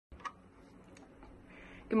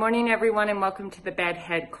Good morning, everyone, and welcome to the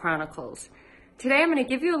Bedhead Chronicles. Today, I'm going to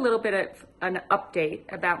give you a little bit of an update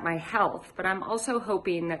about my health, but I'm also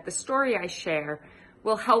hoping that the story I share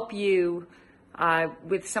will help you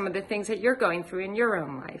with some of the things that you're going through in your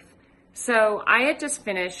own life. So I had just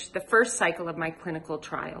finished the first cycle of my clinical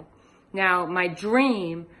trial. Now, my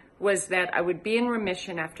dream was that I would be in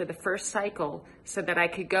remission after the first cycle so that I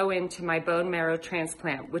could go into my bone marrow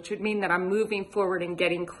transplant, which would mean that I'm moving forward and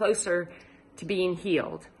getting closer to being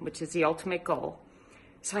healed, which is the ultimate goal.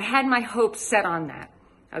 So I had my hopes set on that,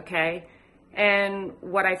 okay? And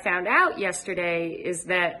what I found out yesterday is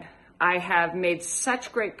that I have made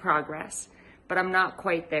such great progress, but I'm not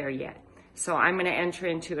quite there yet. So I'm going to enter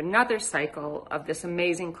into another cycle of this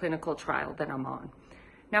amazing clinical trial that I'm on.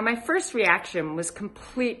 Now, my first reaction was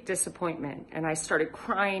complete disappointment, and I started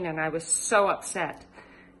crying, and I was so upset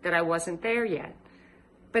that I wasn't there yet.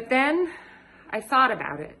 But then I thought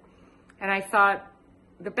about it. And I thought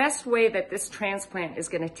the best way that this transplant is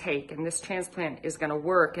going to take, and this transplant is going to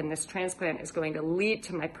work, and this transplant is going to lead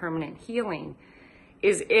to my permanent healing,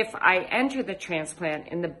 is if I enter the transplant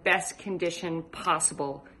in the best condition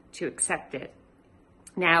possible to accept it.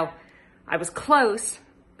 Now, I was close,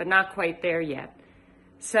 but not quite there yet.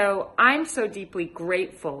 So I'm so deeply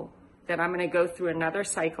grateful that I'm going to go through another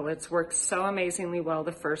cycle. It's worked so amazingly well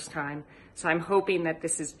the first time. So I'm hoping that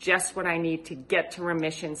this is just what I need to get to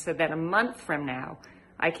remission so that a month from now,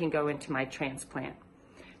 I can go into my transplant.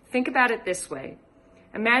 Think about it this way.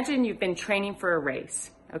 Imagine you've been training for a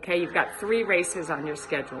race, okay? You've got 3 races on your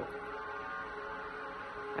schedule.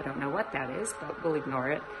 I don't know what that is, but we'll ignore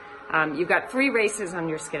it. You've got 3 races on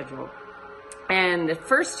your schedule. And the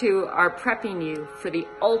first 2 are prepping you for the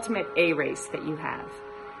ultimate A race that you have.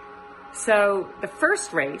 So the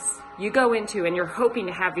first race you go into and you're hoping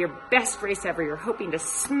to have your best race ever. You're hoping to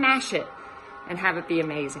smash it and have it be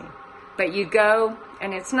amazing. But you go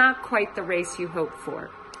and it's not quite the race you hoped for.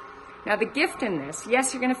 Now the gift in this,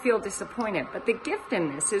 yes, you're going to feel disappointed, but the gift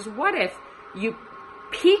in this is what if you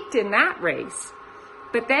peaked in that race,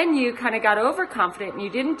 but then you kind of got overconfident and you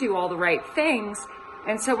didn't do all the right things.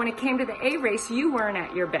 And so when it came to the A race, you weren't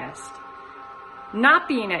at your best. Not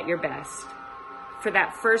being at your best for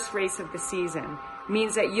that first race of the season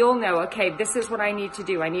means that you'll know, okay, this is what I need to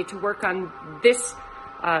do. I need to work on this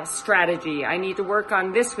strategy. I need to work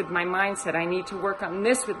on this with my mindset. I need to work on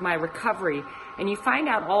this with my recovery. And you find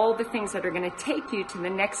out all the things that are going to take you to the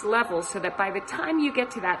next level so that by the time you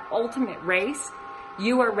get to that ultimate race,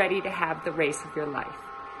 you are ready to have the race of your life.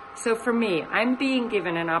 So for me, I'm being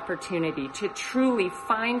given an opportunity to truly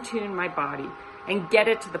fine-tune my body and get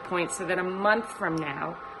it to the point so that a month from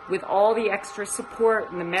now, with all the extra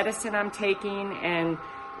support and the medicine I'm taking and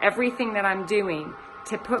everything that I'm doing,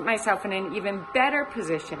 to put myself in an even better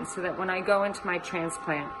position so that when I go into my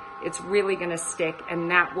transplant, it's really going to stick, and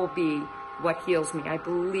that will be what heals me. I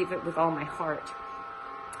believe it with all my heart.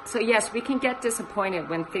 So yes, we can get disappointed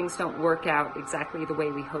when things don't work out exactly the way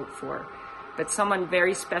we hope for. But someone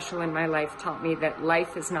very special in my life taught me that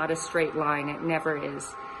life is not a straight line. It never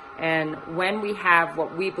is. And when we have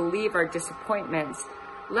what we believe are disappointments,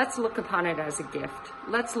 let's look upon it as a gift.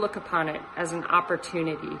 Let's look upon it as an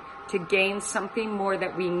opportunity to gain something more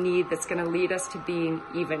that we need that's going to lead us to being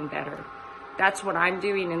even better. That's what I'm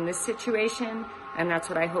doing in this situation, and that's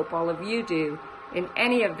what I hope all of you do in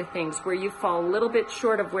any of the things where you fall a little bit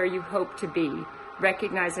short of where you hope to be.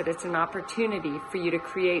 Recognize that it's an opportunity for you to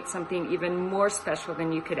create something even more special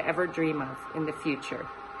than you could ever dream of in the future.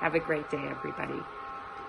 Have a great day, everybody.